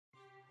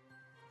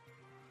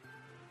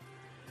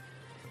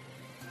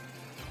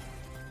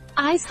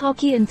Ice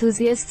hockey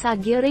enthusiasts are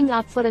gearing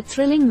up for a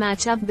thrilling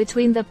matchup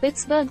between the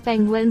Pittsburgh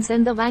Penguins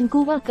and the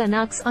Vancouver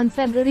Canucks on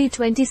February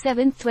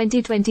 27,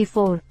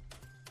 2024.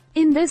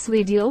 In this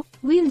video,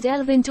 we'll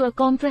delve into a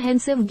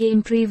comprehensive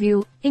game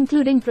preview,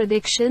 including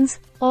predictions,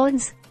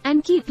 odds,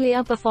 and key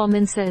player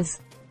performances.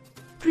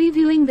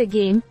 Previewing the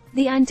game,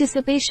 the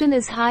anticipation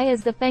is high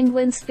as the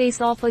Penguins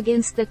face off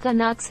against the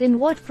Canucks in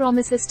what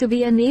promises to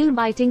be a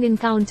nail-biting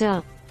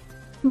encounter.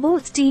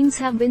 Both teams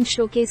have been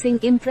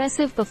showcasing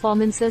impressive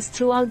performances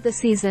throughout the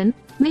season,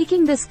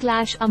 making this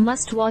clash a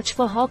must-watch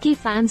for hockey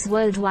fans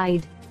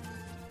worldwide.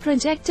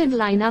 Projected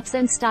lineups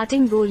and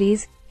starting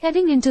goalies.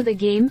 Heading into the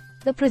game,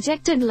 the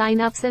projected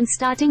lineups and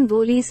starting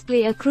goalies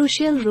play a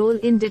crucial role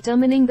in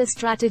determining the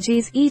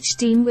strategies each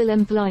team will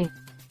employ.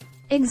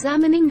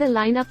 Examining the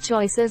lineup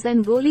choices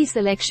and goalie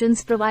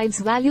selections provides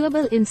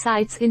valuable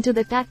insights into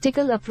the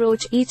tactical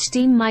approach each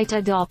team might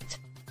adopt.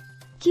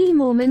 Key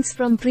moments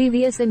from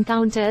previous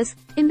encounters.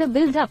 In the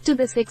build-up to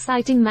this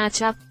exciting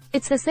matchup,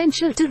 it's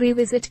essential to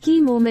revisit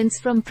key moments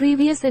from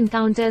previous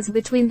encounters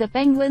between the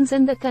Penguins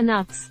and the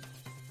Canucks.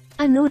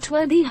 A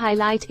noteworthy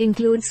highlight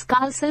includes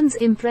Carlson's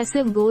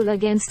impressive goal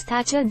against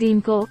Thatcher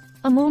Demko,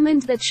 a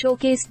moment that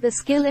showcased the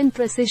skill and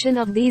precision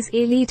of these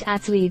elite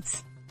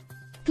athletes.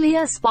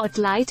 Player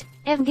Spotlight.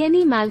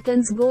 Evgeny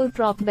Malkin's goal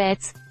prop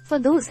bets. For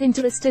those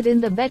interested in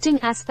the betting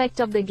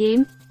aspect of the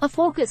game, a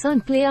focus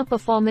on player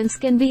performance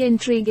can be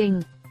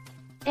intriguing.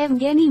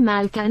 Evgeny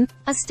Malkin,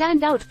 a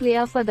standout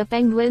player for the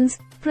Penguins,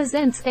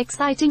 presents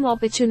exciting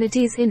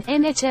opportunities in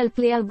NHL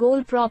player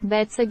goal prop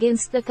bets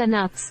against the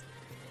Canucks.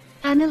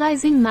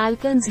 Analyzing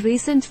Malkin's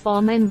recent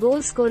form and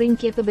goal-scoring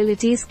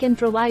capabilities can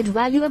provide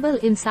valuable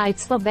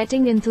insights for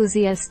betting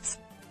enthusiasts.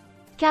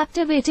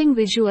 Captivating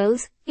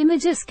visuals.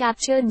 Images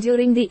captured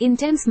during the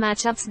intense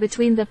matchups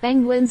between the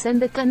Penguins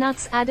and the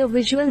Canucks add a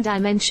visual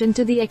dimension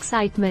to the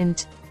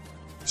excitement.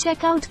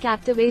 Check out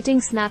captivating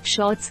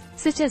snapshots,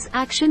 such as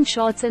action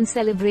shots and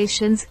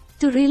celebrations,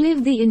 to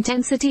relive the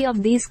intensity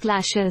of these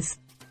clashes.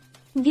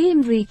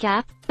 Game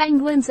recap.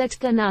 Penguins at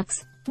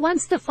Canucks.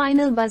 Once the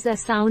final buzzer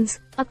sounds,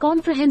 a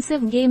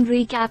comprehensive game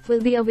recap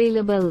will be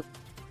available.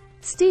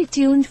 Stay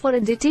tuned for a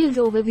detailed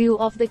overview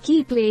of the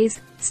key plays,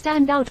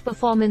 standout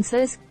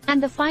performances,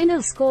 and the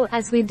final score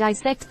as we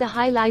dissect the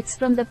highlights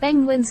from the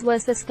Penguins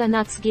vs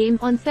Canucks game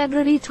on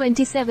February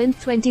 27,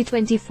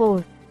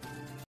 2024.